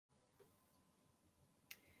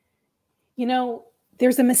You know,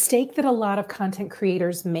 there's a mistake that a lot of content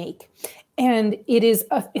creators make, and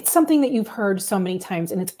it's something that you've heard so many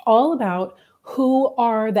times, and it's all about who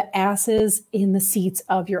are the asses in the seats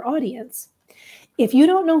of your audience. If you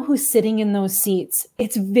don't know who's sitting in those seats,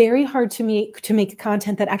 it's very hard to make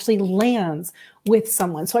content that actually lands with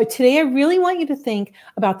someone. So today I really want you to think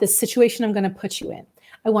about this situation I'm going to put you in.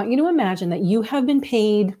 I want you to imagine that you have been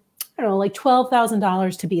paid, I don't know, like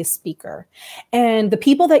 $12,000 to be a speaker. And the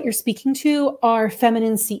people that you're speaking to are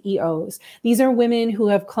feminine CEOs. These are women who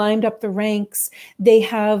have climbed up the ranks. They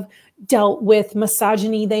have dealt with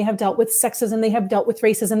misogyny. They have dealt with sexism. They have dealt with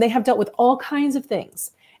racism. They have dealt with all kinds of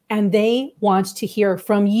things. And they want to hear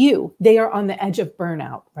from you. They are on the edge of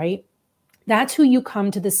burnout, right? That's who you come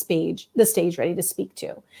to the stage ready to speak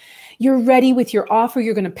to. You're ready with your offer.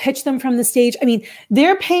 You're going to pitch them from the stage. I mean,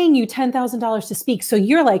 they're paying you $10,000 to speak. So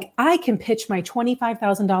you're like, I can pitch my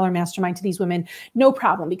 $25,000 mastermind to these women, no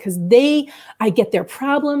problem, because I get their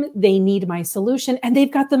problem. They need my solution, and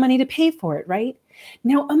they've got the money to pay for it, right?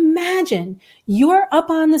 Now imagine you're up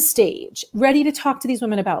on the stage ready to talk to these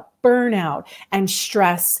women about burnout and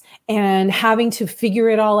stress and having to figure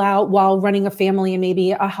it all out while running a family and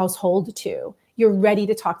maybe a household too. You're ready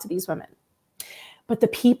to talk to these women. But the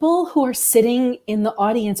people who are sitting in the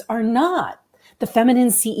audience are not the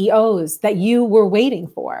feminine CEOs that you were waiting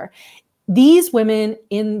for. These women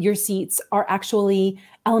in your seats are actually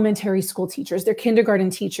elementary school teachers, they're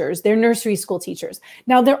kindergarten teachers, they're nursery school teachers.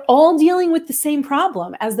 Now they're all dealing with the same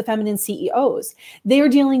problem as the feminine CEOs. They're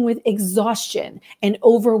dealing with exhaustion and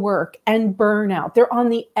overwork and burnout. They're on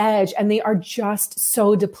the edge and they are just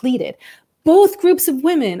so depleted. Both groups of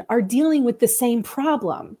women are dealing with the same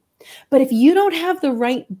problem. But if you don't have the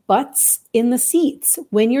right butts in the seats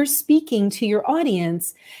when you're speaking to your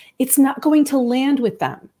audience, it's not going to land with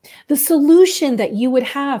them. The solution that you would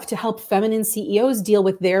have to help feminine CEOs deal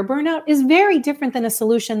with their burnout is very different than a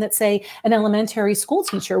solution that, say, an elementary school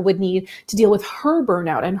teacher would need to deal with her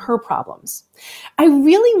burnout and her problems. I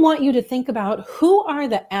really want you to think about who are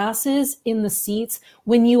the asses in the seats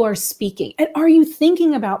when you are speaking. And are you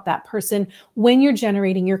thinking about that person when you're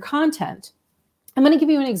generating your content? I'm going to give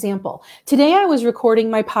you an example. Today, I was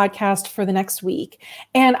recording my podcast for the next week,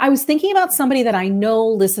 and I was thinking about somebody that I know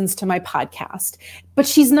listens to my podcast, but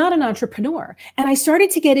she's not an entrepreneur. And I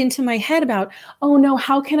started to get into my head about, oh no,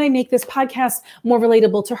 how can I make this podcast more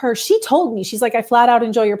relatable to her? She told me, she's like, I flat out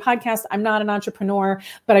enjoy your podcast. I'm not an entrepreneur,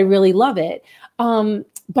 but I really love it.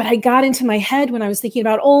 But I got into my head when I was thinking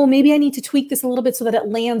about, oh, maybe I need to tweak this a little bit so that it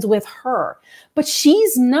lands with her. But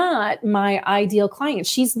she's not my ideal client.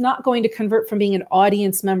 She's not going to convert from being an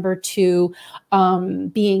audience member to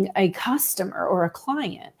being a customer or a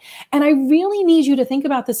client. And I really need you to think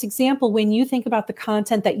about this example when you think about the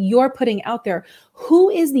content that you're putting out there.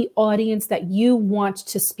 Who is the audience that you want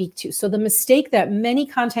to speak to? So the mistake that many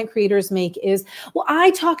content creators make is, well,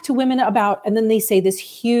 I talk to women about, and then they say this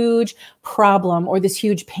huge problem or this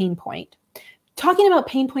huge pain point. Talking about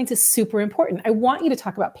pain points is super important. I want you to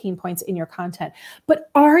talk about pain points in your content, but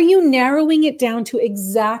are you narrowing it down to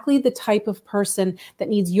exactly the type of person that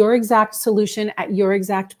needs your exact solution at your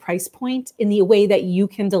exact price point in the way that you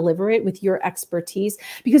can deliver it with your expertise?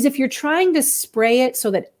 Because if you're trying to spray it so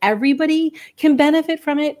that everybody can benefit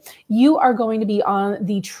from it, you are going to be on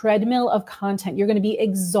the treadmill of content. You're going to be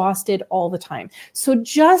exhausted all the time. So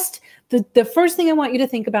just the first thing I want you to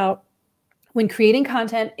think about when creating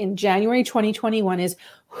content in January 2021 is,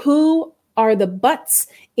 who are the butts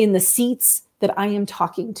in the seats that I am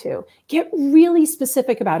talking to? Get really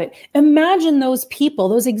specific about it. Imagine those people,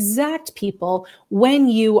 those exact people, when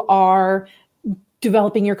you are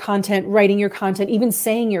developing your content, writing your content, even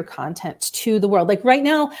saying your content to the world. Like right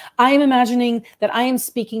now, I am imagining that I am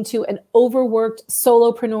speaking to an overworked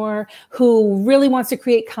solopreneur who really wants to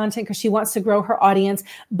create content because she wants to grow her audience,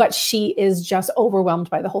 but she is just overwhelmed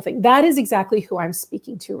by the whole thing. That is exactly who I'm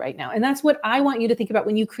speaking to right now. And that's what I want you to think about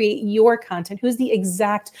when you create your content. Who's the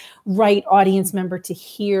exact right audience member to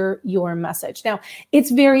hear your message? Now,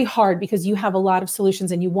 it's very hard because you have a lot of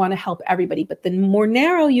solutions and you want to help everybody, but the more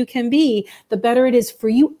narrow you can be, the better it is for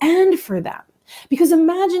you and for them. Because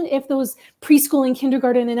imagine if those preschool and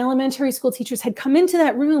kindergarten and elementary school teachers had come into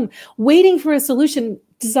that room waiting for a solution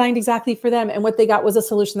designed exactly for them, and what they got was a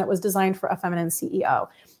solution that was designed for a feminine CEO.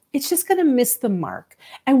 It's just going to miss the mark.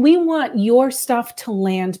 And we want your stuff to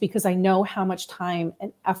land because I know how much time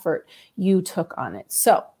and effort you took on it.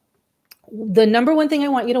 So the number one thing I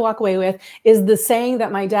want you to walk away with is the saying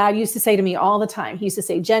that my dad used to say to me all the time. He used to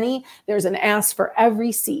say, Jenny, there's an ass for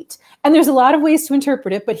every seat. And there's a lot of ways to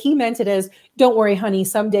interpret it, but he meant it as, don't worry, honey,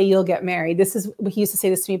 someday you'll get married. He used to say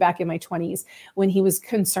this to me back in my 20s when he was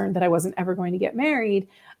concerned that I wasn't ever going to get married.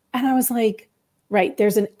 And I was like, right,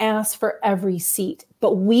 there's an ass for every seat,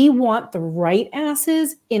 but we want the right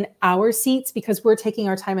asses in our seats because we're taking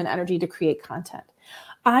our time and energy to create content.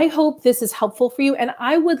 I hope this is helpful for you. And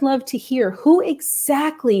I would love to hear who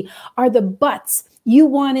exactly are the butts you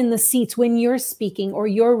want in the seats when you're speaking or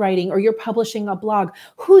you're writing or you're publishing a blog.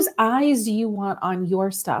 Whose eyes do you want on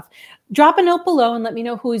your stuff? Drop a note below and let me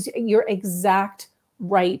know who's your exact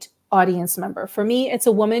right audience member. For me, it's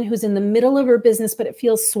a woman who's in the middle of her business, but it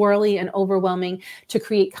feels swirly and overwhelming to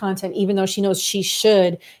create content, even though she knows she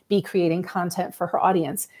should be creating content for her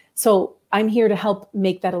audience. So I'm here to help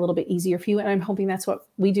make that a little bit easier for you. And I'm hoping that's what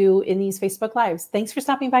we do in these Facebook Lives. Thanks for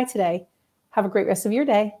stopping by today. Have a great rest of your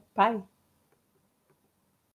day. Bye.